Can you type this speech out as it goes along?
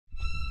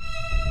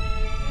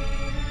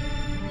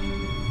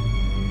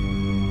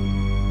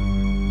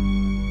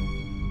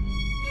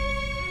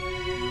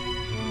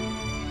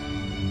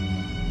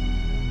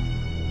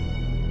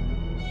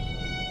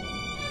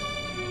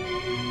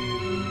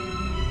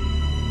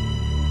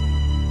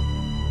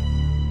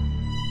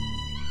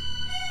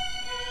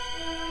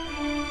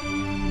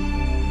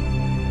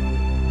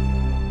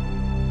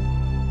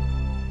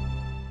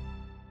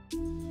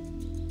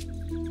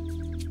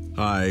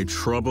I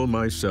trouble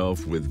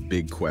myself with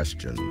big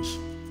questions.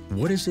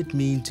 What does it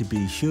mean to be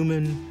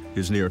human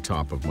is near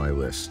top of my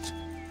list.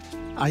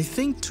 I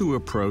think to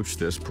approach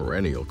this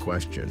perennial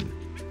question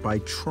by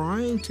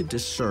trying to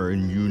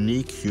discern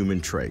unique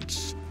human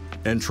traits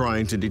and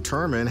trying to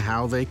determine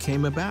how they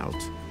came about.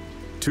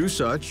 Two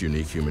such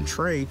unique human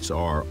traits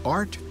are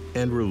art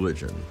and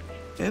religion,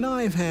 and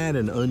I've had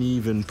an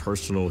uneven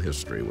personal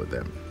history with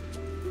them.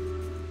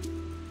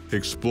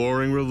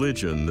 Exploring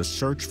religion, the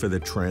search for the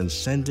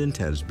transcendent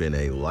has been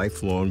a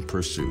lifelong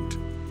pursuit.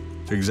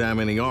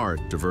 Examining art,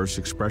 diverse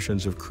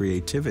expressions of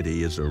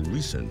creativity, is a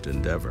recent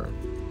endeavor.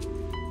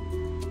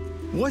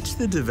 What's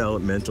the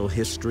developmental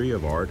history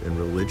of art and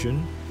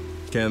religion?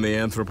 Can the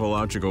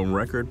anthropological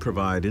record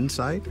provide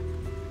insight?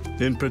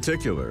 In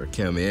particular,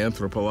 can the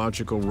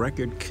anthropological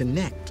record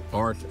connect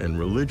art and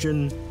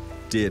religion?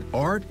 Did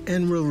art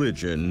and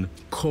religion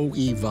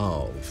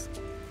co-evolve?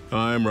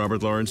 I'm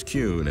Robert Lawrence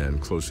Kuhn,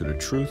 and Closer to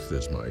Truth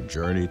is my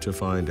journey to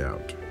find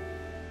out.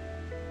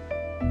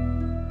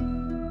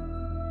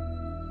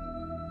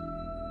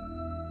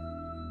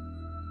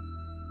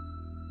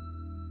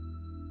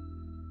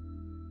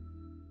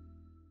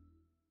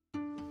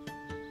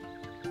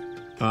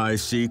 I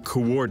see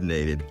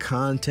coordinated,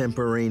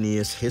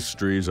 contemporaneous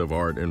histories of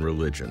art and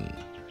religion.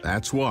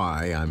 That's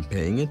why I'm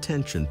paying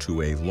attention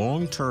to a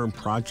long-term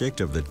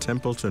project of the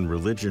Templeton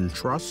Religion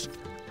Trust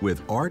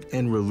with art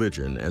and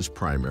religion as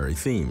primary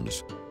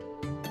themes.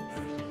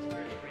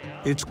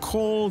 It's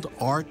called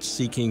Art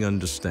Seeking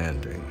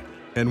Understanding,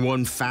 and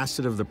one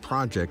facet of the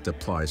project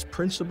applies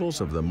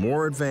principles of the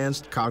more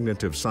advanced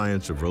cognitive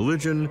science of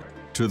religion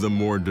to the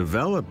more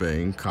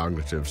developing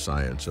cognitive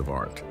science of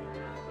art.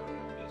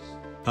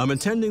 I'm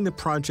attending the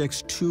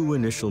project's two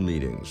initial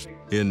meetings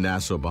in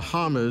Nassau,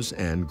 Bahamas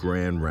and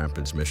Grand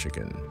Rapids,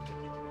 Michigan.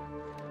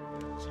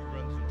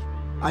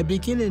 I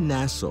begin in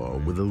Nassau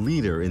with a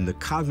leader in the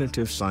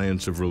cognitive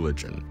science of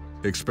religion,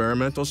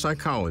 experimental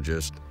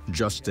psychologist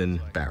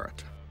Justin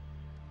Barrett.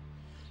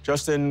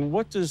 Justin,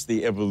 what does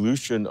the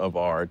evolution of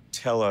art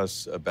tell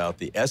us about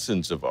the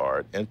essence of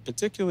art, and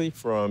particularly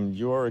from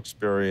your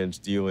experience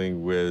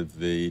dealing with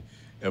the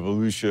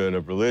evolution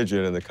of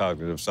religion and the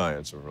cognitive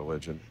science of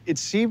religion? It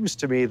seems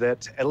to me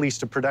that at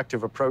least a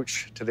productive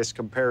approach to this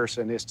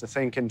comparison is to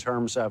think in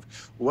terms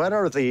of what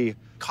are the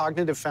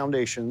cognitive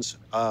foundations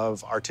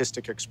of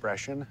artistic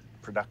expression,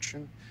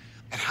 production,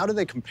 and how do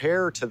they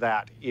compare to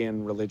that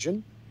in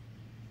religion?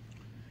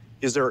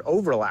 Is there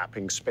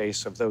overlapping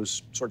space of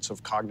those sorts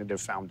of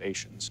cognitive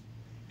foundations?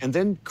 And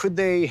then could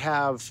they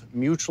have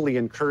mutually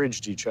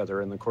encouraged each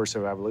other in the course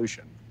of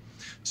evolution?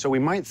 So we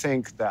might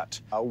think that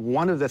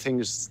one of the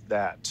things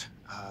that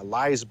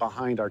lies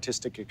behind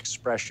artistic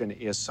expression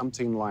is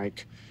something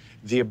like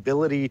the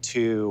ability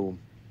to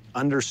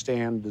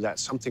understand that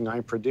something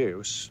I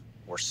produce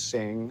or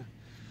sing,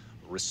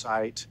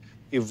 recite,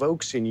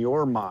 evokes in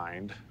your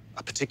mind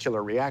a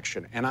particular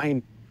reaction, and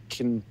I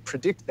can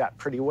predict that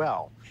pretty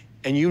well.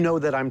 And you know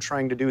that I'm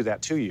trying to do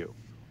that to you.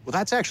 Well,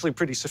 that's actually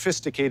pretty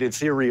sophisticated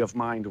theory of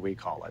mind, we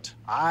call it.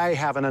 I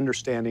have an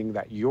understanding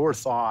that your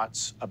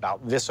thoughts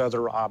about this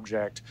other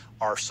object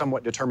are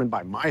somewhat determined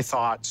by my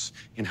thoughts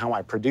in how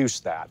I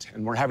produce that,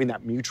 and we're having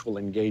that mutual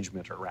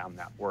engagement around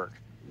that work.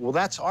 Well,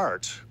 that's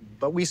art,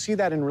 but we see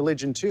that in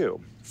religion too.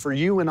 For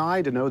you and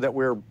I to know that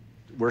we're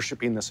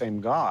worshiping the same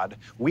God,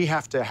 we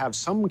have to have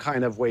some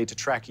kind of way to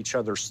track each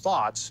other's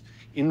thoughts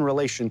in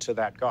relation to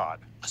that God,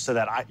 so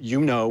that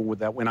you know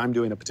that when I'm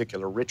doing a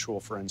particular ritual,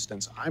 for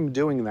instance, I'm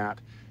doing that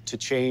to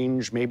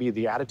change maybe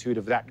the attitude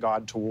of that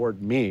God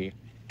toward me,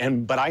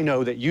 but I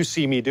know that you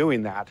see me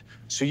doing that,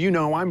 so you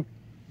know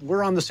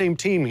we're on the same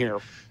team here.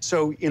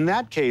 So in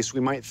that case, we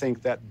might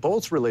think that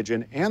both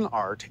religion and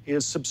art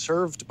is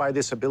subserved by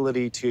this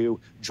ability to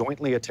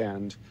jointly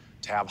attend,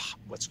 to have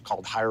what's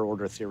called higher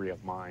order theory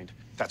of mind.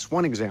 That's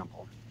one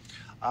example.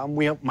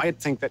 We might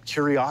think that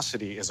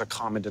curiosity is a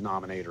common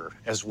denominator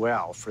as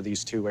well for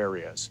these two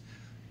areas.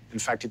 In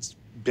fact, it's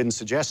been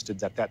suggested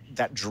that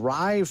that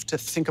drive to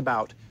think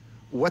about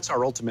what's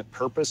our ultimate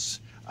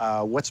purpose,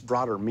 what's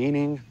broader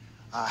meaning,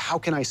 how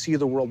can I see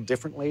the world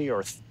differently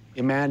or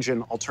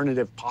imagine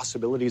alternative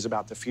possibilities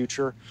about the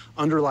future,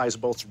 underlies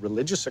both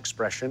religious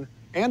expression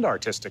and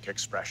artistic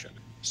expression.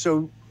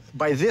 So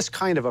by this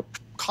kind of a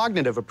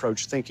cognitive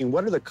approach, thinking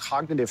what are the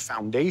cognitive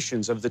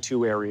foundations of the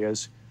two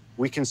areas,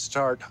 we can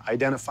start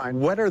identifying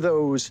what are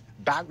those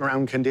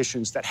background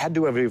conditions that had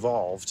to have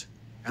evolved,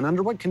 and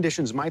under what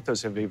conditions might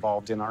those have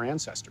evolved in our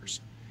ancestors.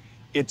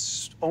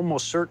 It's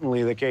almost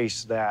certainly the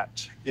case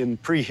that in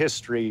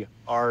prehistory,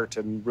 art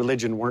and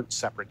religion weren't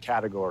separate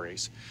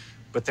categories,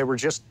 but they were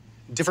just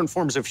different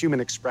forms of human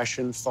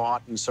expression,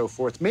 thought, and so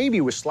forth, maybe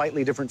with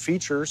slightly different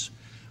features,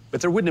 but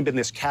there wouldn't have been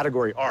this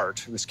category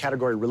art and this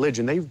category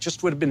religion. They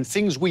just would have been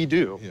things we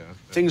do,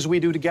 things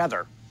we do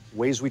together,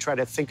 ways we try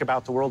to think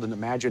about the world and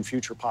imagine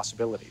future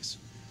possibilities.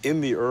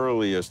 In the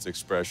earliest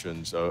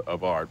expressions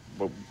of art,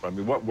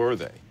 what were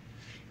they?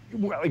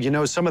 Well, you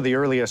know, some of the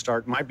earliest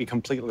art might be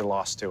completely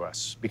lost to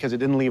us because it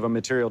didn't leave a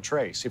material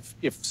trace.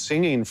 If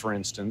singing, for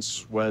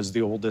instance, was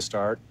the oldest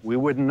art, we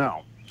wouldn't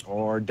know.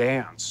 or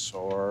dance,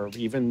 or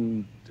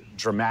even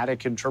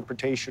dramatic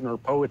interpretation or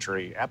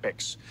poetry,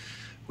 epics.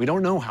 We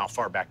don't know how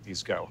far back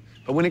these go.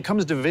 But when it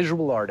comes to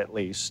visual art, at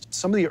least,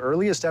 some of the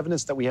earliest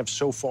evidence that we have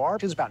so far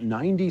is about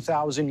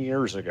 90,000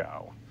 years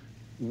ago.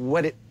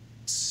 What it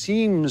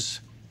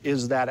seems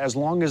is that as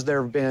long as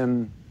there have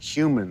been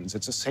humans,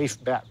 it's a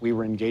safe bet we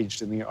were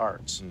engaged in the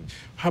arts.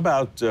 How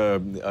about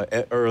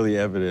early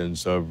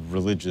evidence of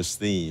religious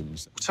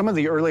themes? Some of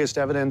the earliest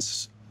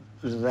evidence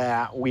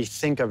that we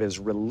think of as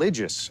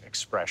religious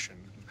expression,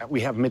 that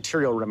we have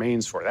material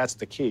remains for, that's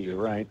the key,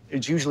 right?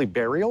 It's usually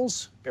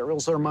burials.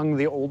 Burials are among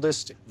the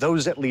oldest.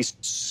 Those at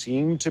least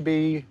seem to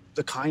be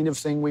the kind of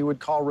thing we would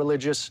call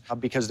religious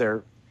because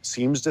there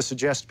seems to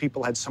suggest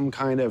people had some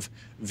kind of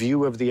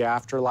view of the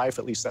afterlife.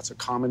 At least that's a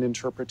common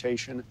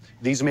interpretation.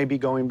 These may be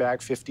going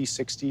back 50,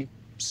 60,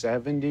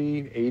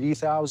 70,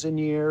 80,000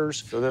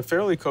 years. So they're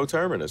fairly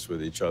coterminous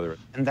with each other.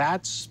 And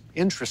that's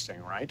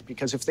interesting, right?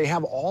 Because if they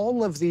have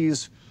all of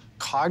these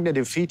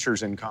cognitive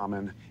features in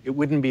common, it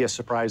wouldn't be a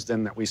surprise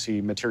then that we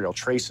see material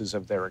traces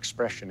of their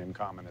expression in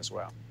common as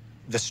well.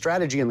 The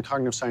strategy in the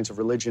cognitive science of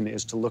religion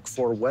is to look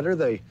for what are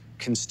the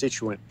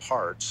constituent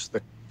parts,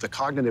 the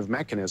cognitive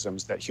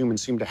mechanisms that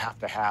humans seem to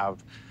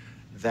have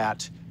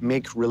that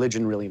make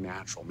religion really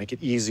natural, make it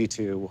easy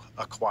to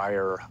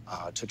acquire,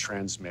 to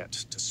transmit,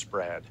 to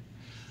spread.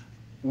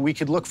 We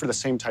could look for the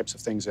same types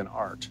of things in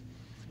art.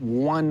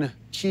 One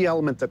key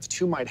element that the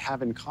two might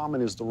have in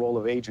common is the role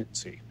of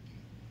agency.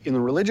 In the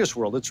religious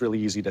world, it's really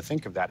easy to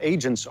think of that.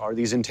 Agents are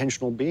these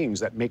intentional beings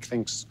that make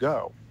things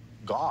go,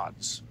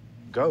 gods,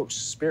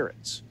 ghosts,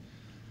 spirits.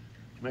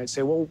 You might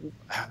say, well,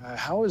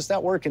 how does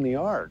that work in the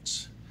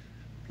arts?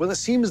 Well, it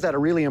seems that a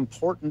really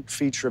important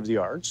feature of the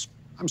arts,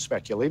 I'm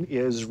speculating,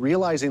 is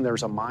realizing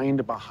there's a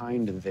mind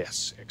behind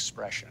this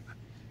expression,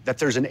 that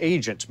there's an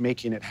agent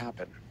making it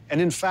happen. And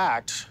in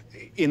fact,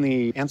 in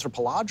the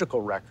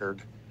anthropological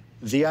record,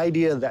 the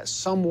idea that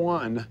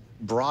someone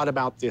brought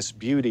about this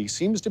beauty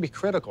seems to be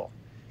critical.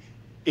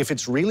 If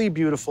it's really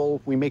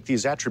beautiful, we make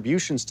these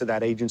attributions to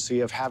that agency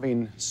of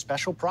having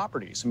special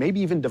properties, maybe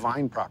even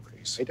divine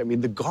properties. Right? I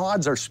mean, the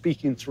gods are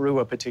speaking through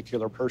a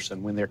particular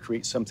person when they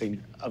create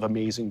something of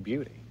amazing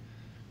beauty.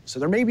 So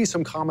there may be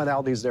some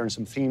commonalities there and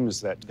some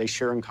themes that they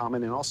share in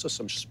common and also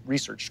some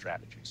research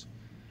strategies.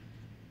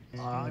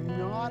 I'm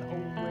not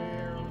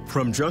aware.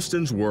 From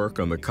Justin's work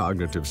on the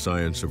cognitive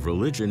science of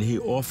religion, he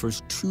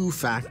offers two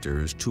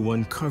factors to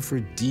uncover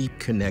deep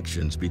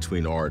connections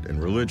between art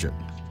and religion.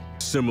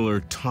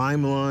 Similar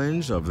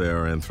timelines of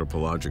their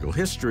anthropological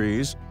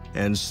histories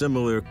and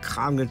similar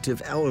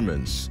cognitive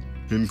elements,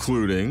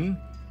 including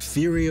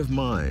theory of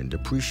mind,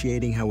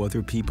 appreciating how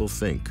other people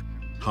think,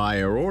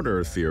 higher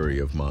order theory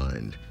of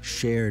mind,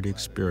 shared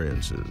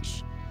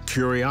experiences,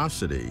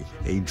 curiosity,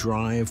 a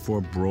drive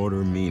for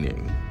broader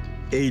meaning,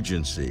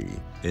 agency,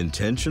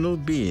 intentional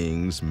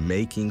beings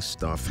making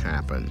stuff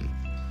happen.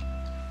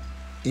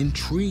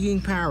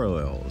 Intriguing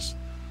parallels,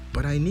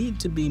 but I need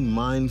to be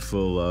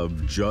mindful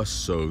of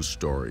just so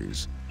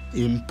stories,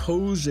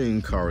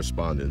 imposing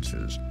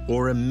correspondences,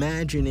 or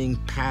imagining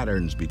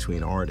patterns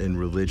between art and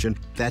religion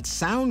that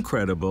sound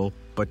credible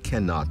but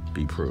cannot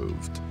be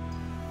proved.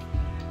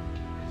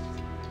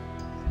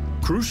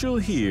 Crucial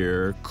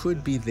here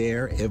could be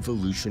their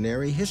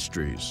evolutionary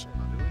histories.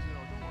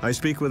 I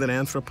speak with an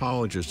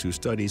anthropologist who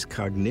studies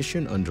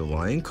cognition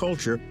underlying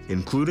culture,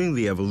 including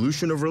the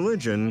evolution of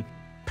religion,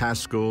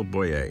 Pascal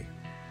Boyer.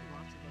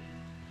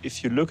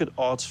 If you look at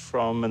art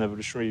from an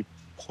evolutionary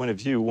point of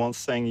view, one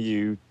thing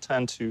you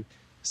tend to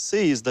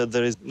see is that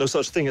there is no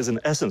such thing as an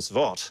essence of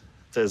art.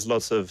 There's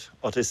lots of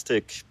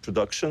artistic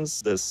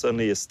productions. There's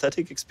certainly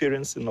aesthetic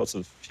experience in lots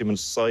of human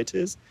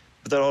societies.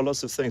 But there are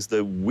lots of things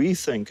that we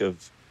think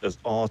of as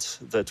art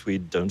that we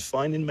don't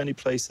find in many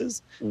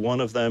places.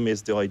 One of them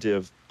is the idea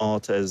of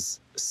art as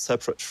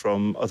separate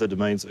from other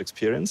domains of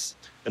experience.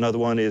 Another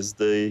one is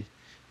the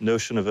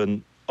notion of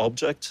an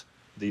object,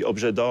 the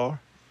objet d'art,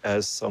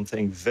 as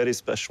something very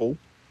special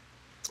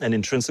and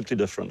intrinsically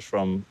different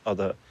from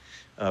other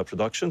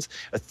productions.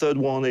 A third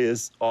one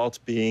is art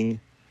being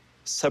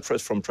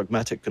separate from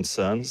pragmatic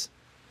concerns,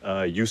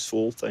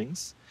 useful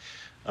things.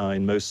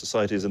 In most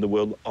societies in the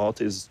world,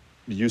 art is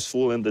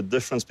useful, and the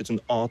difference between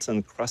art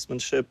and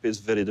craftsmanship is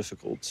very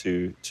difficult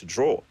to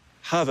draw.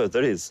 However,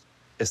 there is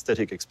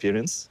aesthetic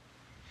experience,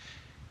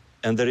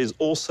 and there is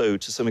also,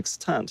 to some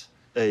extent,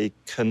 a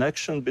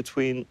connection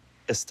between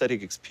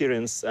aesthetic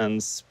experience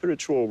and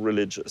spiritual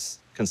religious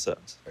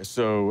concerns.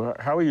 So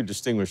how are you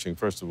distinguishing,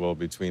 first of all,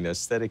 between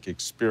aesthetic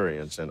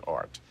experience and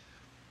art?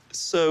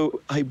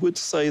 So I would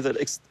say that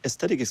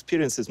aesthetic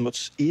experience is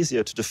much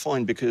easier to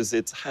define because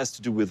it has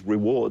to do with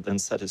reward and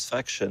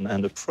satisfaction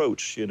and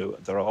approach. You know,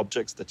 there are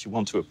objects that you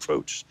want to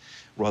approach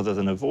rather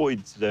than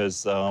avoid.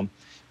 There's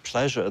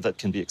pleasure that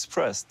can be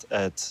expressed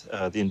at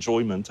the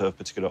enjoyment of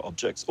particular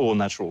objects or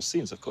natural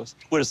scenes, of course.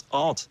 Whereas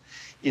art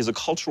is a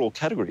cultural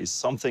category,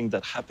 something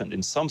that happened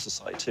in some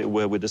society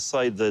where we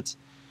decide that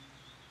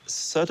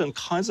certain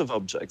kinds of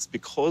objects,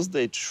 because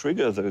they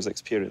trigger those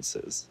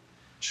experiences,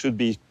 should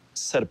be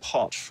set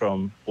apart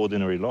from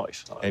ordinary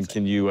life. And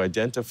can you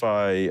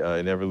identify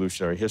in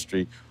evolutionary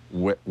history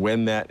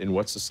when that, in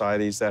what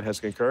societies that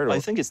has occurred? Or? I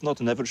think it's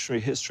not an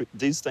evolutionary history.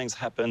 These things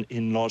happen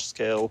in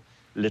large-scale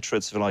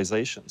literate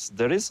civilizations.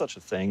 There is such a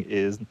thing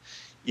in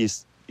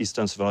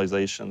Eastern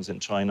civilizations in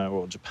China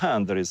or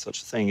Japan. There is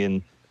such a thing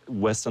in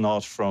Western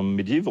art from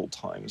medieval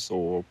times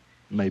or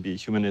maybe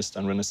humanist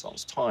and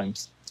Renaissance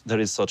times. There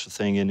is such a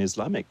thing in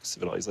Islamic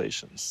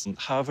civilizations.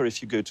 However,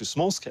 if you go to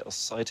small-scale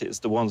societies,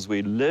 the ones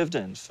we lived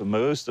in for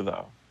most of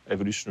our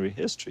evolutionary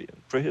history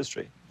and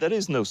prehistory, there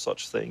is no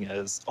such thing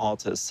as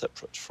art as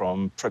separate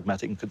from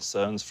pragmatic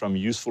concerns, from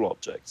useful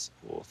objects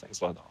or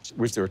things like that.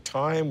 Was there a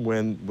time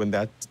when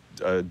that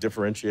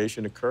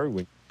differentiation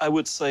occurred? I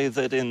would say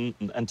that in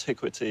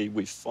antiquity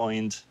we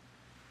find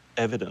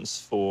evidence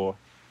for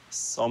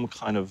some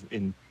kind of,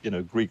 in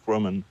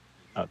Greek-Roman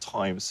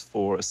times,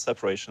 for a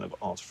separation of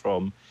art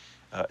from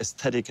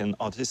aesthetic and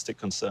artistic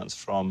concerns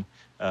from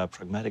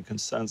pragmatic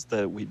concerns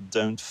that we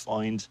don't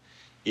find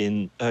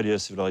in earlier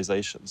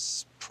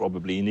civilizations,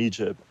 probably in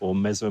Egypt or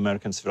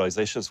Mesoamerican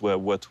civilizations, where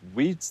what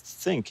we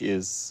think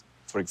is,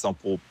 for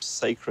example,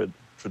 sacred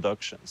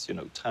productions,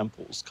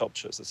 temples,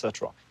 sculptures,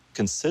 etc.,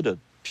 considered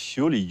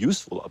purely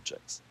useful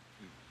objects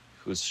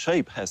whose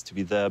shape has to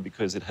be there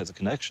because it has a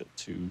connection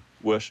to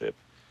worship,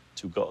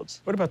 to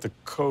gods. What about the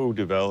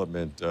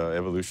co-development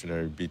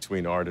evolutionary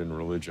between art and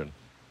religion?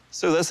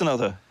 So that's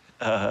another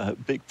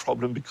big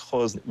problem,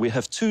 because we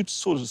have two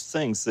sort of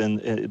things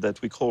that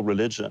we call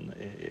religion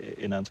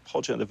in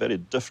anthropology, and they're very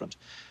different.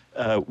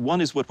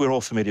 One is what we're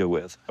all familiar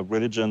with. A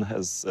religion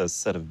has a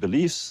set of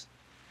beliefs.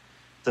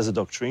 There's a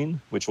doctrine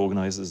which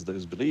organizes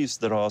those beliefs.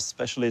 There are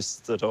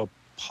specialists that are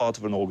part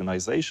of an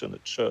organization, a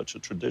church, a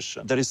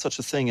tradition. There is such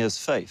a thing as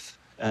faith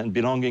and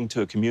belonging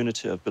to a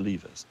community of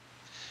believers.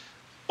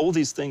 All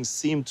these things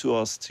seem to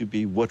us to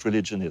be what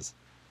religion is.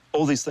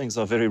 All these things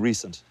are very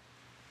recent.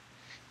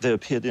 They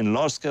appeared in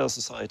large-scale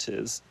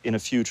societies, in a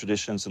few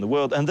traditions in the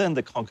world, and then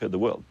they conquered the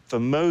world. For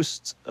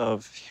most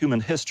of human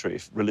history,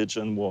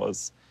 religion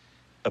was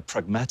a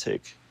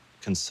pragmatic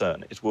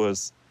concern. It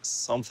was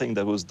something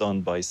that was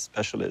done by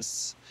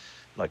specialists,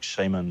 like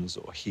shamans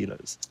or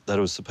healers, that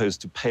was supposed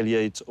to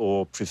palliate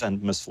or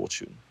prevent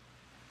misfortune,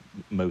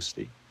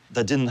 mostly.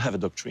 That didn't have a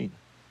doctrine.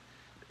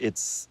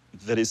 It's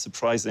very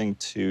surprising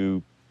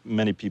to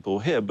many people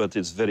here, but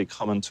it's very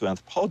common to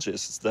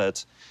anthropologists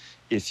that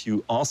if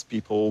you ask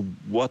people,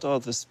 what are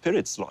the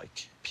spirits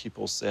like?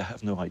 People say, I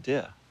have no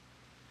idea.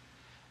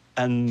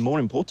 And more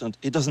important,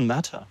 it doesn't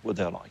matter what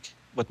they're like.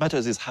 What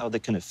matters is how they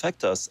can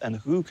affect us and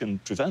who can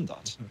prevent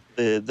that.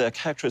 Their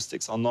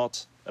characteristics are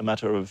not a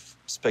matter of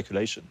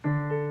speculation.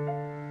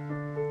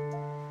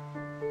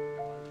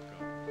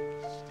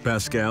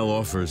 Pascal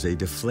offers a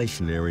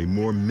deflationary,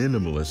 more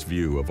minimalist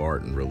view of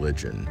art and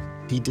religion.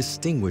 He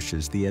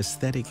distinguishes the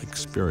aesthetic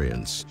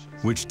experience,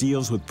 which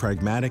deals with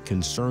pragmatic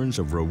concerns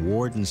of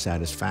reward and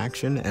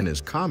satisfaction and is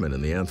common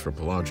in the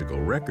anthropological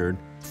record,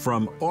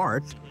 from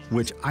art,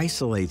 which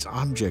isolates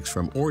objects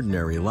from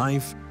ordinary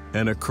life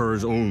and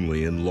occurs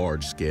only in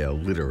large-scale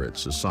literate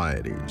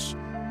societies.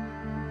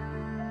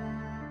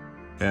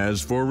 As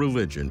for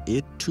religion,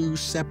 it too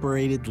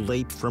separated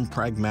late from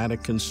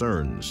pragmatic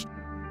concerns.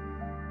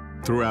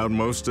 Throughout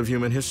most of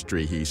human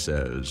history, he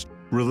says,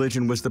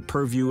 religion was the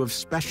purview of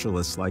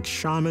specialists like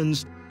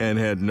shamans and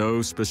had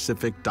no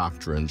specific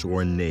doctrines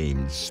or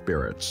named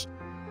spirits.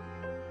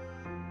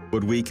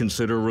 What we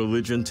consider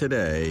religion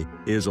today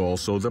is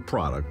also the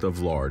product of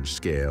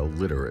large-scale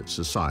literate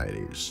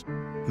societies.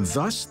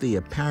 Thus, the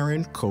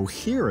apparent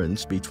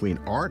coherence between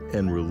art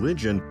and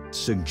religion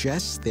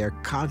suggests their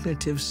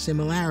cognitive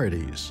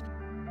similarities.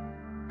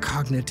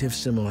 Cognitive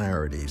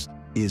similarities,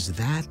 is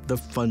that the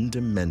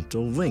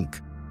fundamental link?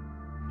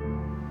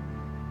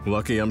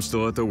 Lucky I'm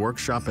still at the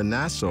workshop in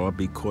Nassau,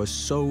 because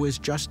so is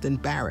Justin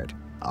Barrett.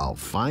 I'll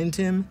find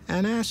him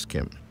and ask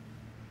him.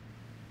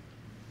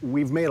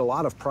 We've made a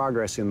lot of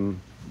progress in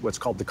what's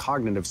called the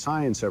cognitive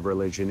science of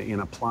religion,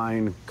 in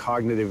applying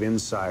cognitive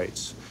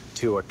insights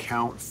to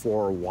account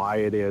for why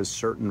it is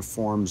certain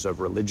forms of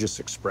religious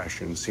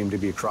expression seem to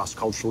be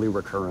cross-culturally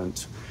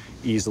recurrent,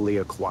 easily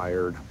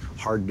acquired,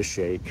 hard to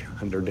shake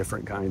under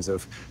different kinds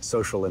of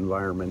social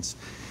environments.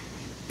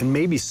 And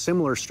maybe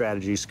similar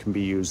strategies can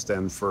be used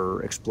then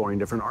for exploring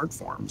different art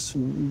forms.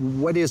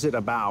 What is it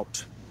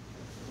about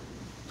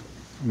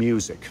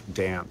music,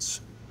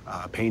 dance,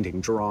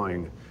 painting,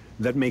 drawing,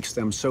 that makes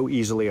them so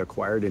easily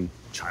acquired in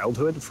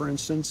childhood, for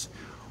instance?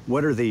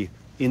 What are the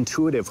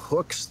intuitive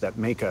hooks that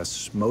make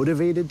us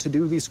motivated to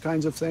do these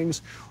kinds of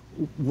things?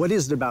 What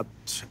is it about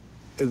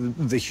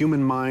the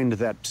human mind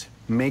that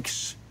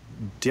makes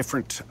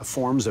different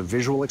forms of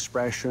visual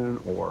expression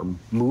or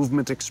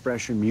movement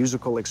expression,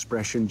 musical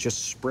expression,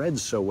 just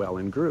spreads so well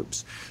in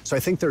groups? So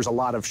I think there's a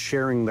lot of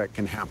sharing that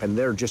can happen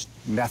there, just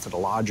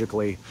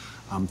methodologically,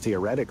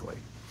 theoretically.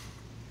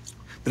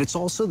 But it's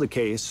also the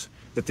case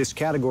that this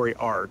category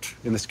art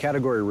and this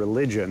category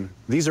religion,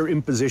 these are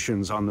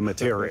impositions on the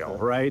material,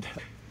 right?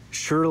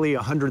 Surely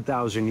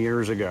 100,000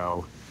 years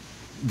ago,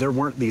 there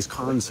weren't these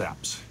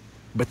concepts.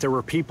 But there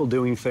were people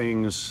doing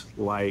things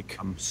like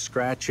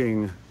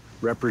scratching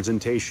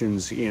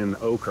representations in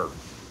ochre,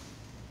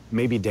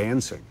 maybe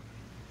dancing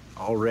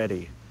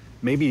already,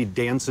 maybe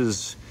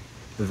dances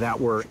that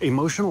were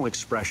emotional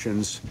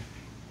expressions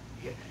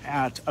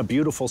at a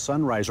beautiful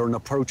sunrise or an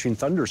approaching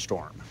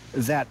thunderstorm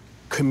that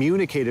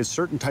communicated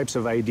certain types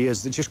of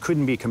ideas that just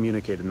couldn't be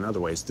communicated in other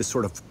ways, this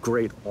sort of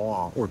great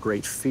awe or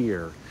great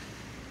fear.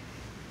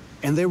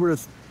 And they were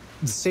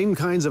the same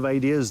kinds of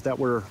ideas that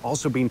were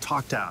also being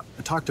talked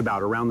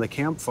about around the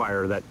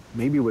campfire that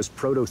maybe was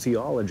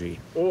proto-theology.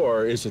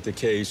 Or is it the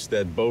case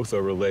that both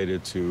are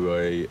related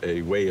to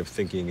a way of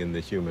thinking in the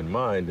human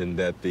mind, and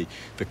that the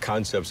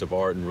concepts of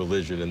art and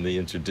religion and the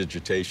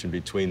interdigitation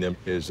between them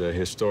is a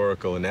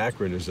historical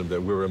anachronism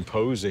that we're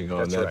imposing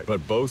on that, right.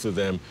 But both of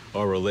them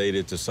are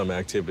related to some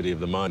activity of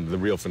the mind. The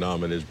real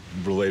phenomenon is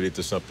related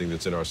to something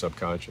that's in our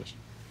subconscious.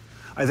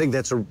 I think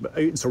it's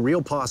a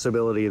real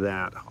possibility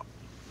that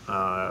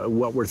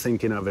what we're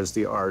thinking of as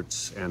the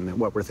arts and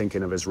what we're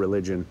thinking of as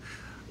religion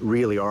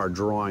really are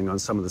drawing on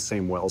some of the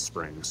same well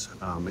springs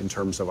in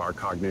terms of our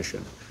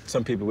cognition.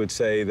 Some people would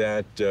say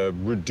that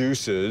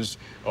reduces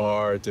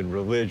art and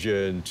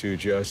religion to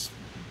just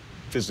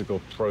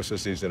physical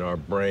processes in our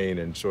brain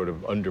and sort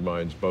of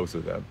undermines both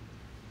of them.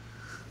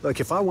 Look,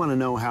 if I want to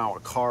know how a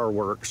car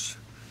works,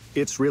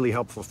 it's really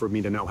helpful for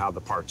me to know how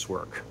the parts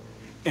work.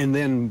 And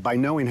then by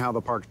knowing how the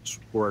parts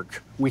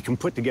work, we can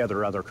put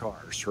together other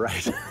cars,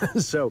 right?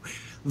 So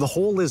the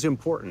whole is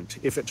important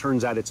if it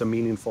turns out it's a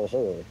meaningful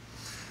whole.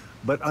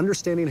 But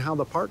understanding how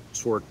the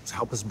parts work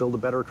helps us build a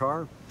better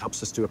car,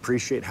 helps us to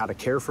appreciate how to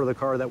care for the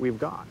car that we've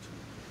got.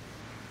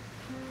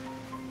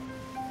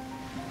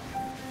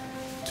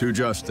 To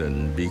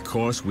Justin,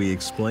 because we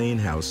explain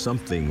how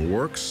something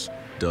works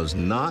does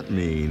not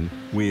mean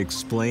we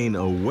explain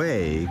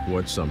away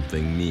what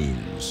something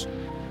means.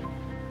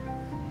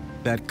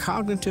 That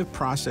cognitive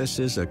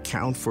processes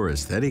account for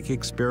aesthetic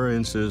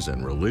experiences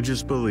and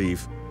religious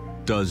belief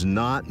does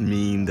not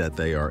mean that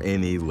they are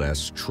any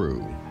less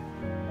true.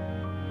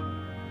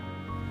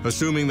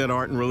 Assuming that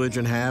art and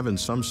religion have, in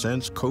some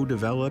sense,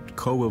 co-developed,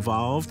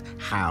 co-evolved,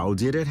 how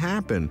did it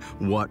happen?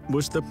 What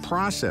was the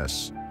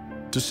process?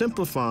 To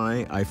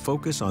simplify, I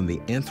focus on the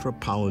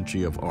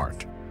anthropology of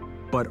art.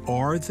 But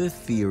are the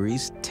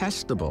theories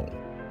testable?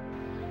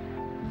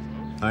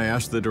 I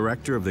asked the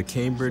director of the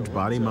Cambridge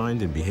Body,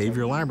 Mind, and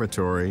Behavior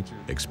Laboratory,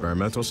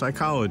 experimental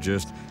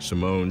psychologist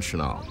Simone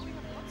Schnall.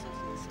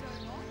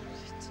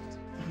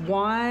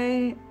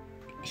 Why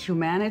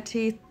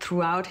humanity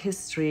throughout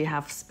history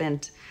have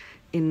spent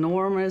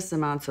enormous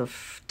amounts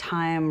of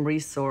time,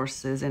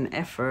 resources, and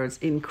efforts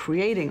in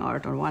creating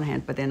art on one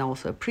hand, but then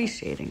also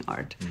appreciating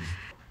art.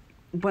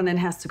 One then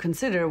has to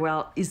consider,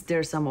 well, is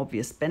there some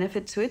obvious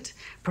benefit to it?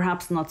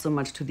 Perhaps not so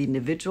much to the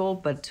individual,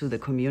 but to the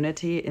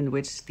community in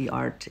which the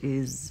art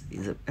is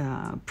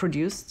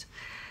produced.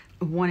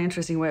 One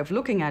interesting way of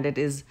looking at it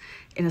is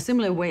in a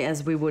similar way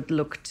as we would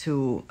look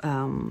to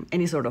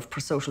any sort of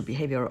prosocial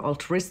behavior or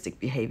altruistic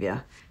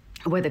behavior,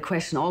 where the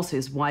question also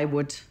is, why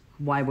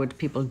would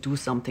people do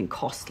something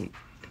costly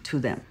to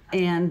them?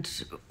 And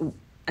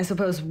I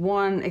suppose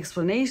one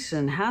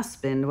explanation has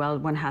been, well,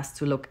 one has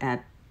to look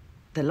at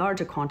the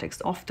larger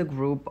context of the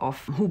group, of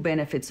who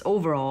benefits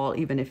overall,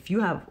 even if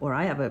you have, or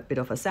I have a bit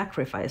of a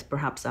sacrifice,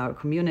 perhaps our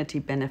community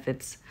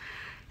benefits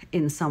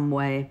in some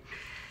way.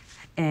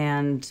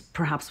 And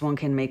perhaps one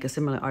can make a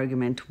similar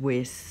argument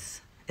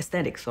with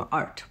aesthetics or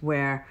art,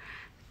 where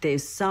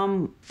there's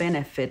some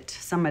benefit,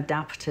 some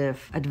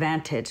adaptive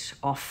advantage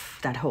of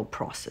that whole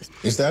process.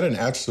 Is that an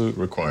absolute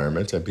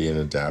requirement to be an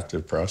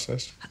adaptive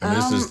process? And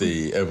this is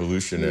the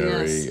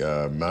evolutionary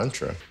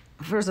mantra.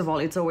 First of all,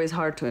 it's always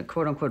hard to,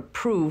 quote-unquote,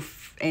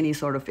 prove any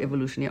sort of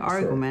evolutionary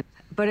argument.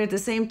 But at the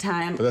same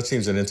time... But that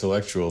seems an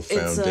intellectual,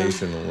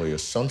 foundationally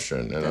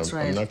assumption. And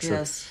I'm not sure...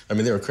 Yes. I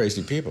mean, there are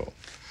crazy people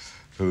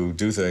who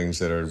do things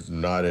that are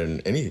not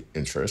in any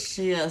interest.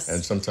 Yes.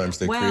 And sometimes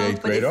they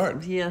create great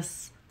art.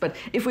 Yes. But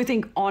if we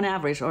think on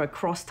average or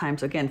across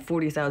times, again,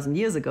 40,000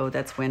 years ago,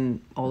 that's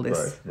when all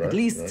this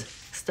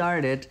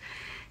started.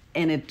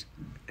 And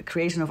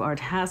creation of art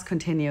has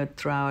continued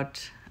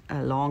throughout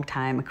a long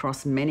time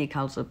across many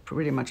cultures,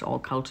 pretty much all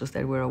cultures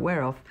that we're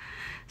aware of.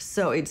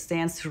 So it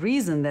stands to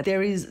reason that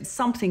there is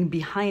something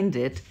behind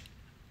it,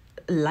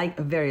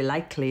 very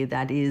likely,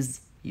 that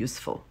is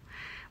useful.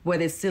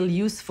 Whether it's still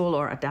useful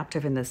or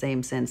adaptive in the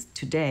same sense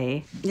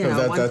today,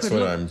 that's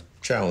what I'm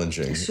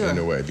challenging in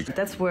a way.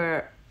 That's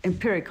where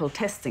empirical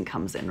testing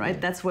comes in, right?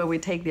 That's where we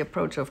take the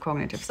approach of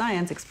cognitive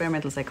science,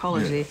 experimental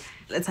psychology.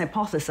 Let's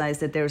hypothesize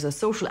that there's a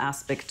social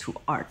aspect to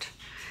art.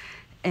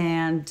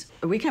 And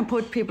we can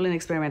put people in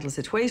experimental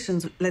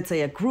situations, let's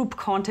say a group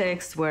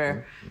context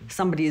where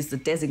somebody is the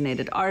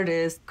designated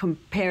artist,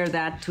 compare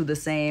that to the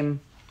same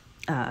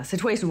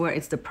situation where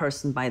it's the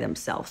person by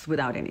themselves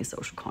without any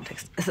social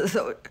context.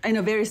 So in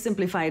a very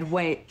simplified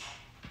way,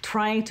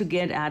 trying to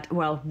get at,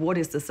 well, what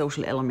is the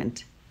social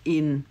element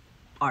in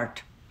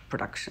art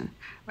production?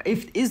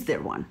 Is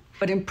there one?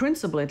 But in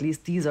principle, at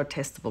least, these are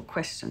testable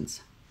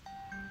questions.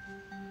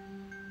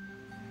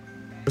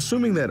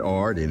 Assuming that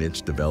art in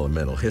its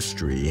developmental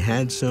history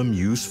had some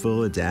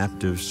useful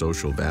adaptive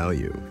social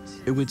value,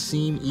 it would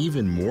seem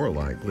even more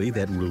likely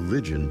that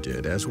religion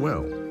did as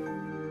well.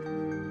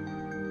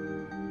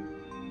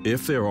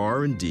 If there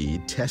are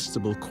indeed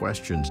testable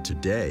questions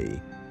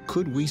today,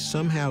 could we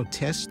somehow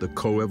test the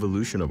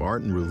coevolution of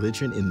art and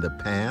religion in the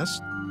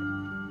past?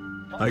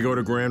 I go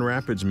to Grand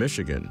Rapids,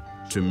 Michigan,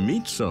 to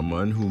meet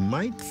someone who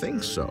might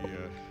think so,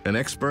 an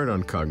expert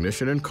on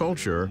cognition and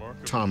culture,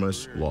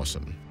 Thomas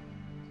Lawson.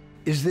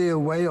 Is there a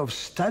way of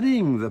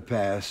studying the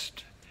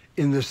past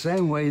in the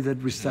same way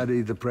that we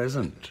study the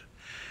present?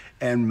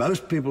 And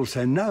most people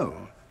say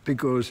no,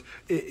 because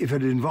if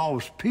it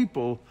involves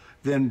people,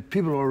 then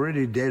people are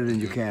already dead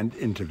and you can't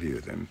interview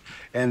them.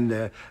 And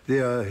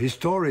there are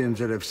historians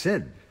that have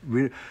said,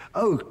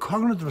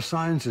 cognitive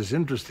science is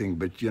interesting,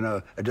 but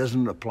it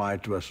doesn't apply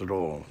to us at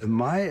all.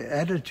 My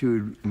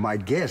attitude, my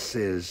guess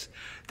is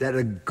that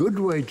a good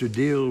way to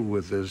deal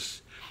with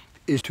this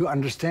is to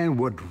understand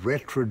what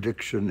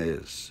retrodiction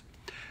is.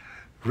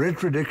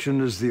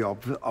 Retrodiction is the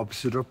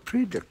opposite of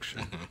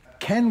prediction.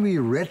 Can we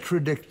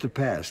retrodict the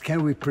past?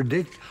 Can we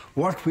predict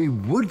what we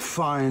would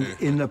find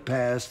in the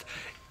past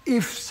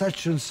if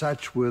such and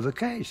such were the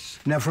case?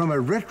 Now, from a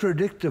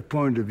retrodictive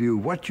point of view,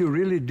 what you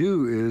really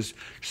do is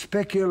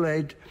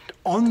speculate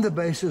on the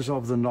basis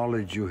of the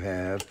knowledge you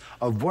have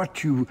of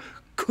what you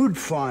could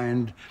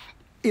find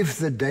if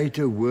the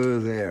data were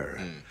there.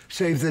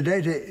 So if the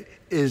data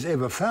is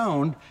ever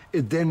found,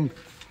 it then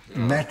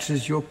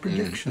matches your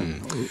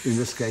prediction, in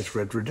this case,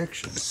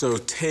 retrodiction. So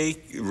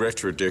take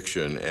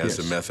retrodiction as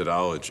a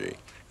methodology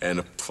and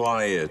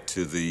apply it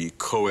to the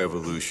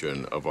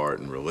coevolution of art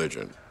and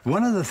religion.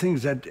 One of the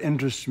things that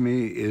interests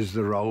me is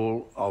the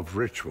role of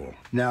ritual.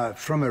 Now,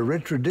 from a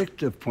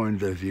retrodictive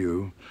point of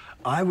view,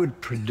 I would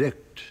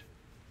predict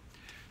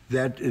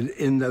that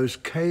in those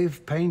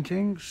cave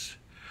paintings,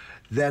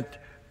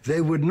 that they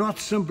would not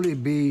simply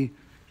be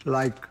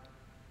like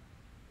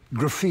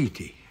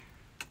graffiti.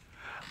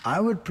 I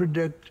would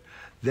predict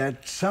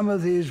that some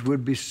of these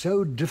would be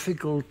so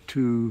difficult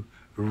to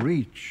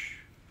reach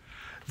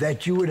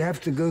that you would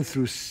have to go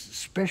through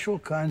special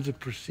kinds of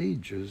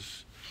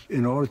procedures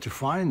in order to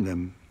find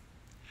them.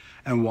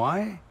 And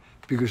why?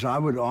 Because I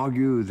would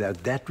argue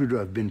that that would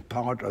have been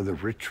part of the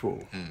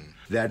ritual.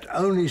 That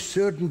only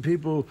certain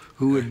people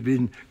who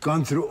had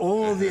gone through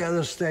all the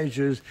other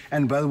stages,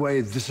 and by the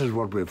way, this is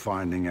what we're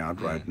finding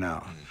out right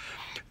now,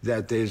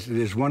 that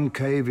there's one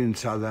cave in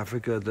South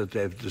Africa that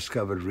they've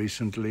discovered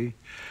recently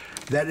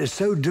that is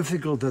so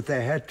difficult that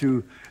they had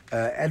to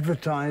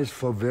advertise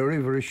for very,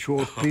 very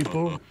short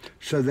people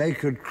so they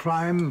could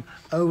climb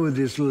over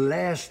this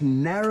last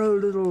narrow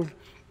little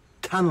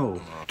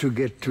tunnel to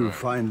get to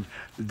find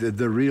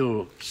the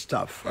real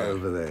stuff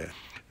over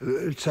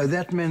there. So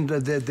that meant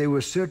that there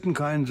were certain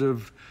kinds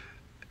of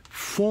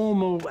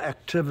formal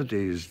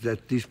activities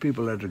that these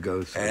people had to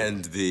go through.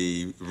 And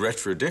the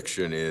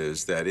retrodiction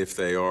is that if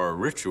they are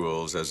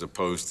rituals as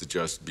opposed to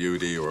just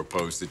beauty or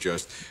opposed to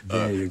just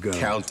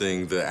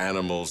counting the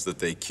animals that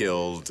they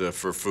killed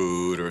for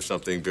food or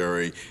something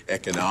very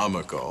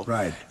economical,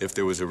 right. If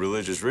there was a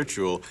religious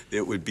ritual,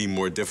 it would be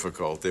more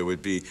difficult. There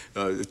would be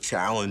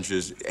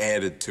challenges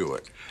added to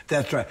it.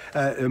 That's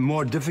right.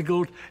 More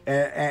difficult,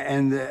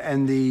 and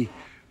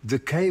the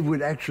cave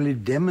would actually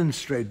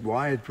demonstrate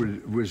why it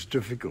was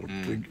difficult,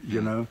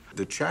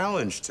 The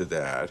challenge to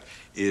that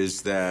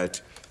is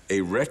that a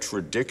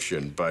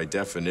retrodiction, by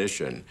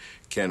definition,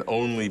 can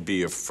only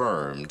be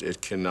affirmed. It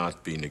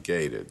cannot be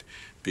negated.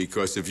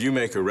 Because if you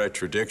make a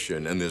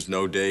retrodiction and there's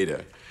no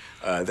data,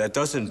 that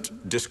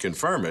doesn't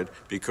disconfirm it,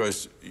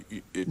 because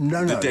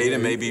the data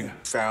may be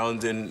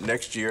found in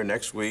next year,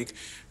 next week,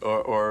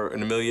 or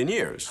in a million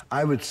years.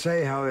 I would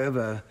say,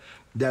 however,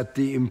 that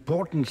the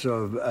importance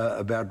of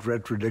about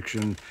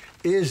retrodiction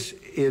is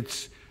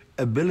its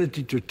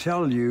ability to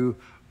tell you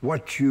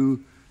what you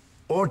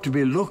ought to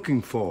be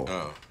looking for.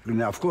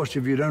 Now, of course,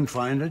 if you don't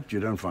find it, you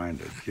don't find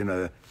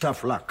it.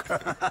 Tough luck.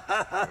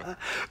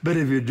 But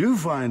if you do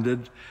find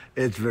it,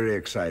 it's very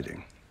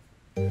exciting.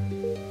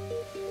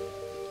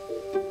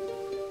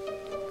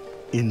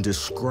 In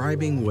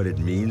describing what it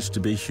means to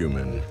be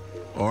human,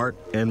 art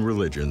and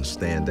religion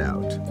stand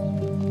out.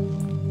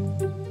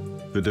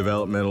 The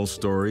developmental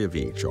story of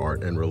each,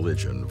 art and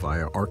religion,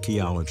 via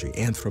archaeology,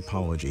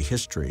 anthropology,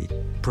 history,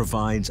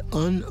 provides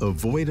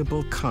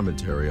unavoidable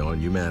commentary on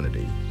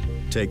humanity.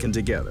 Taken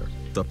together,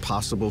 the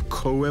possible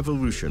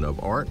coevolution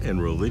of art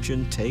and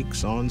religion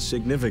takes on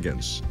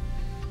significance.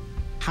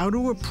 How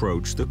to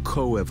approach the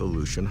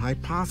coevolution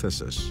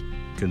hypothesis?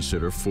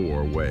 Consider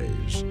 4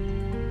 ways.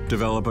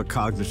 Develop a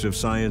cognitive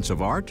science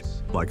of art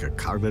like a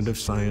cognitive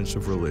science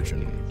of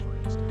religion.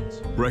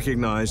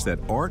 Recognize that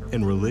art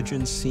and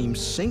religion seem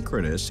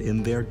synchronous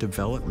in their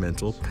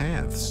developmental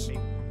paths.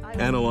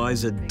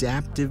 Analyze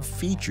adaptive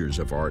features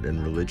of art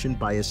and religion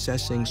by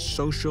assessing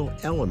social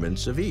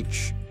elements of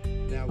each.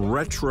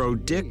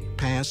 Retrodict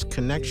past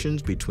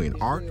connections between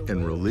art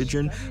and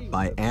religion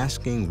by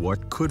asking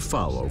what could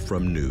follow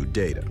from new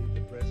data.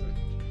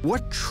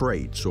 What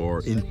traits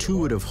or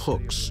intuitive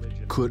hooks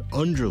could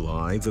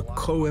underlie the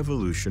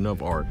co-evolution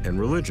of art and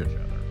religion.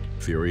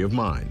 Theory of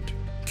mind,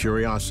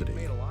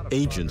 curiosity,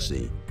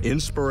 agency,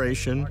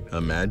 inspiration,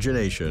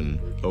 imagination,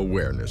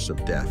 awareness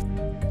of death.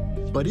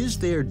 But is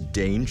there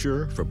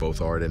danger for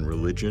both art and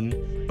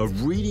religion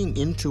of reading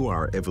into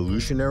our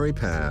evolutionary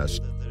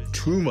past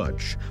too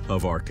much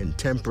of our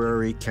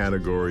contemporary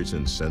categories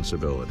and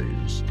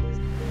sensibilities?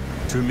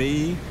 To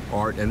me,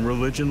 art and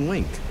religion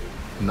link,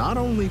 not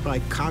only by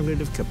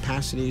cognitive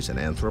capacities and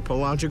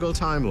anthropological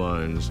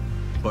timelines,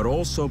 but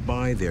also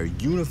by their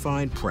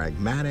unified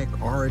pragmatic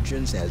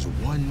origins as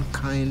one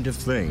kind of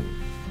thing,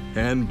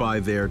 and by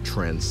their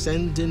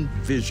transcendent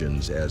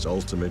visions as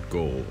ultimate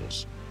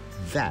goals.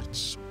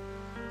 That's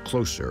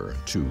closer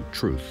to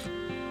truth.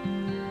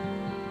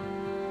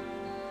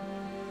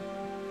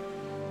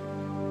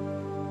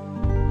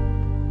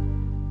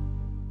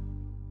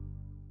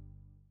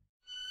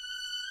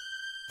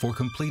 For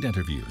complete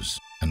interviews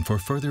and for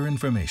further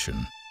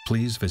information,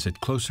 please visit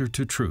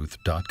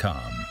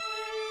closertotruth.com.